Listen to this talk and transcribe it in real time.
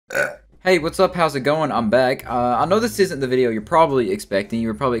Hey, what's up? How's it going? I'm back. I know this isn't the video you're probably expecting. You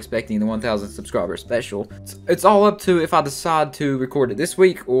were probably expecting the 1,000 subscriber special. It's all up to if I decide to record it this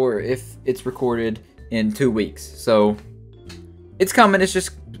week or if it's recorded in 2 weeks. So, it's coming. It's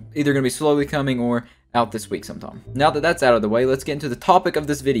just either going to be slowly coming or out this week sometime. Now that that's out of the way, let's get into the topic of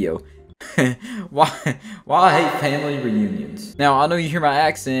this video. why I hate family reunions. Now, I know you hear my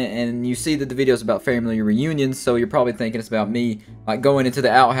accent and you see that the video's about family reunions, so you're probably thinking it's about me like going into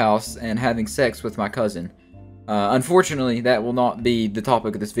the outhouse and having sex with my cousin. Unfortunately, that will not be the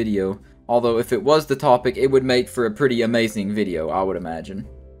topic of this video, although if it was the topic, it would make for a pretty amazing video, I would imagine.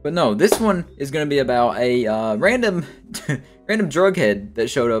 But no, this one is going to be about a random drug head that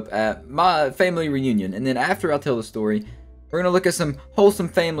showed up at my family reunion, and then after I tell the story, we're gonna look at some wholesome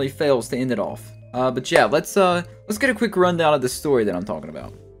family fails to end it off. But yeah, let's get a quick rundown of the story that I'm talking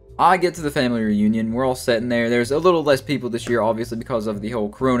about. I get to the family reunion. We're all sitting there. There's a little less people this year, obviously, because of the whole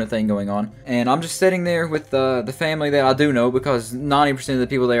Corona thing going on. And I'm just sitting there with the family that I do know, because 90% of the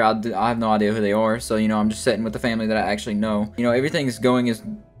people there, I have no idea who they are. So, you know, I'm just sitting with the family that I actually know. You know, everything's going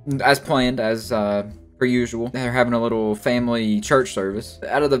as planned, as per usual. They're having a little family church service.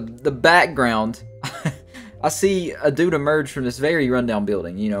 Out of the background, I see a dude emerge from this very rundown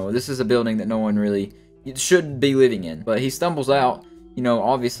building. You know, this is a building that no one really should be living in. But he stumbles out. You know,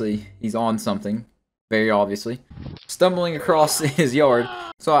 obviously, he's on something. Very obviously. Stumbling across his yard.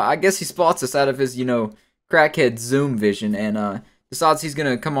 So I guess he spots us out of his, you know, crackhead zoom vision. And decides he's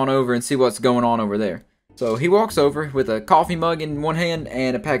going to come on over and see what's going on over there. So he walks over with a coffee mug in one hand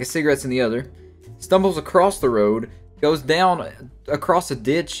and a pack of cigarettes in the other. Stumbles across the road. Goes down across a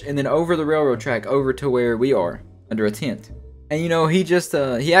ditch and then over the railroad track over to where we are, under a tent. And you know, he just,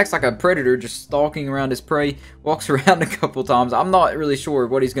 he acts like a predator, just stalking around his prey, walks around a couple times. I'm not really sure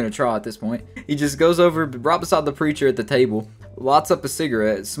what he's going to try at this point. He just goes over right beside the preacher at the table, lights up a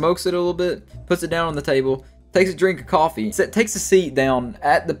cigarette, smokes it a little bit, puts it down on the table, takes a drink of coffee, takes a seat down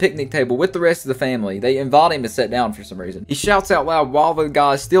at the picnic table with the rest of the family. They invite him to sit down for some reason. He shouts out loud while the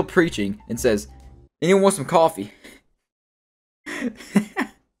guy's still preaching and says, "Anyone want some coffee?"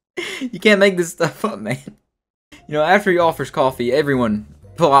 You can't make this stuff up, man. You know, after he offers coffee, everyone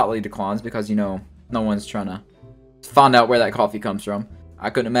politely declines because, you know, no one's trying to find out where that coffee comes from.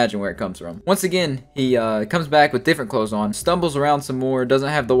 I couldn't imagine where it comes from. Once again, he comes back with different clothes on, stumbles around some more, doesn't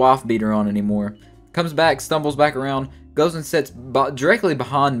have the wife beater on anymore, comes back, stumbles back around, goes and sits directly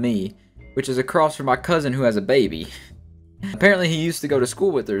behind me, which is across from my cousin who has a baby. Apparently he used to go to school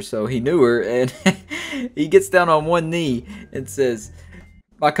with her, so he knew her, and he gets down on one knee and says,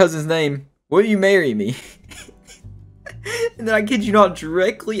 "My cousin's name, will you marry me?" And then I kid you not,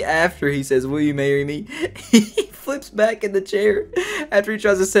 directly after he says, "Will you marry me?" he flips back in the chair after he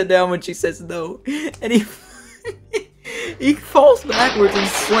tries to sit down when she says no, and he falls backwards and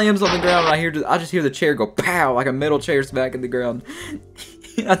slams on the ground, and I just hear the chair go pow, like a metal chair smack in the ground.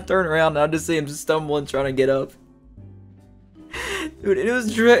 I turn around and I just see him stumbling trying to get up. Dude, it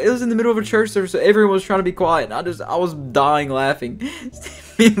was in the middle of a church service, so everyone was trying to be quiet, and I was dying laughing.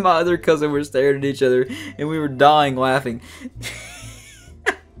 Me and my other cousin were staring at each other, and we were dying laughing.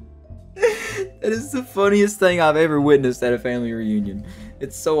 That is the funniest thing I've ever witnessed at a family reunion.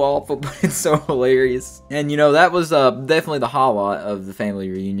 It's so awful, but it's so hilarious. And you know, that was definitely the highlight of the family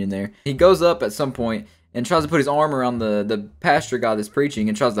reunion there. He goes up at some point and tries to put his arm around the pastor guy that's preaching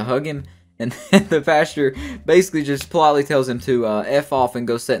and tries to hug him. And the pastor basically just politely tells him to F off and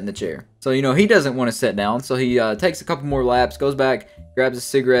go sit in the chair. So, you know, he doesn't want to sit down. So he takes a couple more laps, goes back, grabs his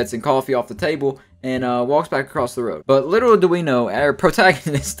cigarettes and coffee off the table, and walks back across the road. But little do we know, our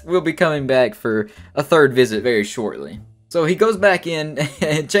protagonist will be coming back for a third visit very shortly. So he goes back in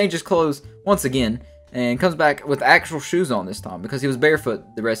and changes clothes once again, and comes back with actual shoes on this time, because he was barefoot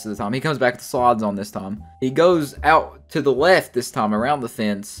the rest of the time. He comes back with slides on this time. He goes out to the left this time around the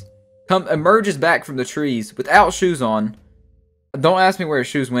fence, emerges back from the trees without shoes on. Don't ask me where his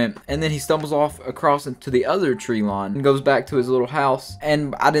shoes went. And then he stumbles off across into the other tree line and goes back to his little house.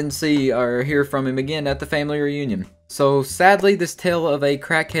 And I didn't see or hear from him again at the family reunion. So sadly, this tale of a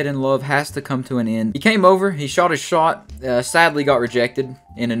crackhead in love has to come to an end. He came over, he shot his shot, sadly got rejected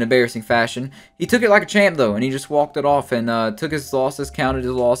in an embarrassing fashion. He took it like a champ though, and he just walked it off and took his losses, counted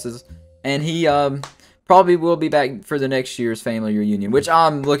his losses, and he probably will be back for the next year's family reunion, which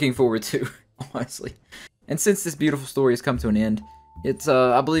I'm looking forward to, honestly. And since this beautiful story has come to an end, it's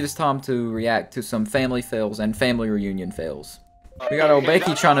I believe it's time to react to some family fails and family reunion fails. We got old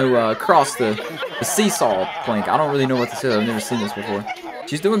Becky trying to cross the seesaw plank. I don't really know what this is. I've never seen this before.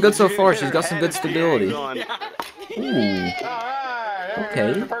 She's doing good so far. She's got some good stability. Ooh.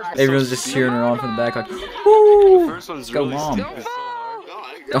 Okay. Everyone's just cheering her on from the back like, woo! Let's go, Mom.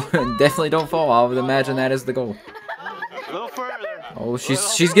 Definitely don't fall. I would imagine that is the goal. A little further. Oh,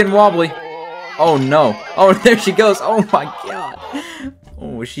 she's getting wobbly. Oh no. Oh, there she goes. Oh my god.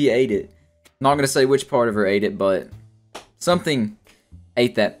 Oh, she ate it. Not gonna say which part of her ate it, but something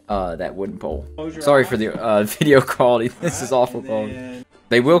ate that wooden pole. Sorry for the video quality. This is awful quality.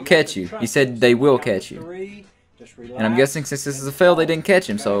 They will catch you. He said they will catch you. And I'm guessing since this is a fail, they didn't catch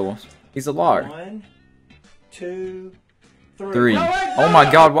him, so he's a liar. 1, 2, 3. Oh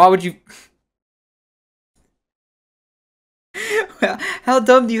my god, why would you... How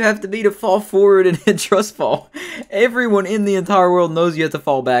dumb do you have to be to fall forward and hit trust fall? Everyone in the entire world knows you have to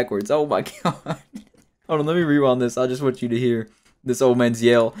fall backwards. Oh my god. Hold on, let me rewind this. I just want you to hear this old man's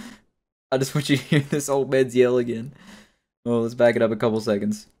yell. I just want you to hear this old man's yell again. Oh, let's back it up a couple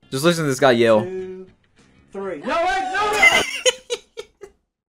seconds. Just listen to this guy yell. 2, 3. No, wait, no!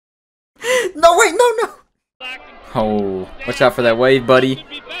 No, wait, no! Oh, watch out for that wave, buddy.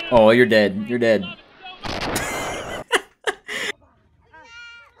 Oh, you're dead. You're dead.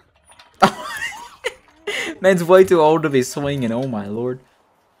 Man's way too old to be swinging. Oh my lord.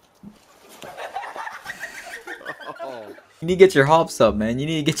 You need to get your hops up, man. You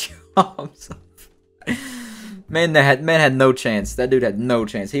need to get your hops up. Man had no chance. That dude had no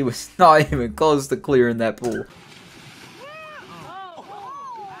chance. He was not even close to clearing that pool.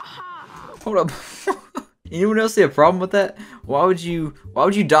 Hold up. Anyone else see a problem with that? Why would you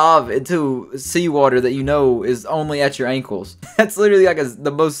dive into seawater that you know is only at your ankles? That's literally like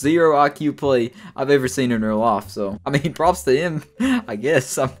the most 0 IQ play I've ever seen in real life. So I mean, props to him, I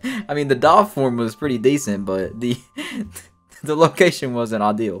guess. I mean, the dive form was pretty decent, but the location wasn't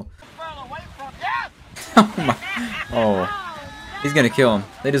ideal. Oh my! Oh, he's gonna kill him.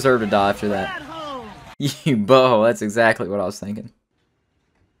 They deserve to die after that. You butthole. That's exactly what I was thinking.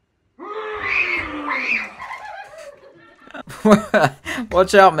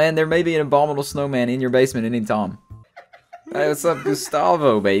 Watch out, man. There may be an abominable snowman in your basement anytime. Hey, what's up,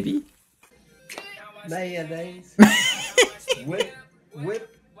 Gustavo, baby? Mayonnaise.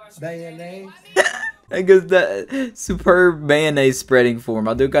 Whip mayonnaise. That goes that superb mayonnaise spreading form.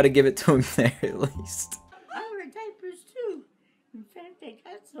 I do gotta give it to him there at least. I wear diapers too. In fact, I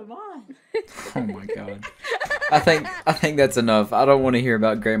got some on. Oh my god. I think that's enough. I don't want to hear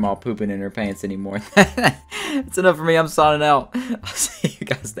about grandma pooping in her pants anymore. It's enough for me. I'm signing out. I'll see you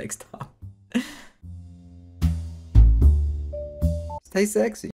guys next time. Stay sexy.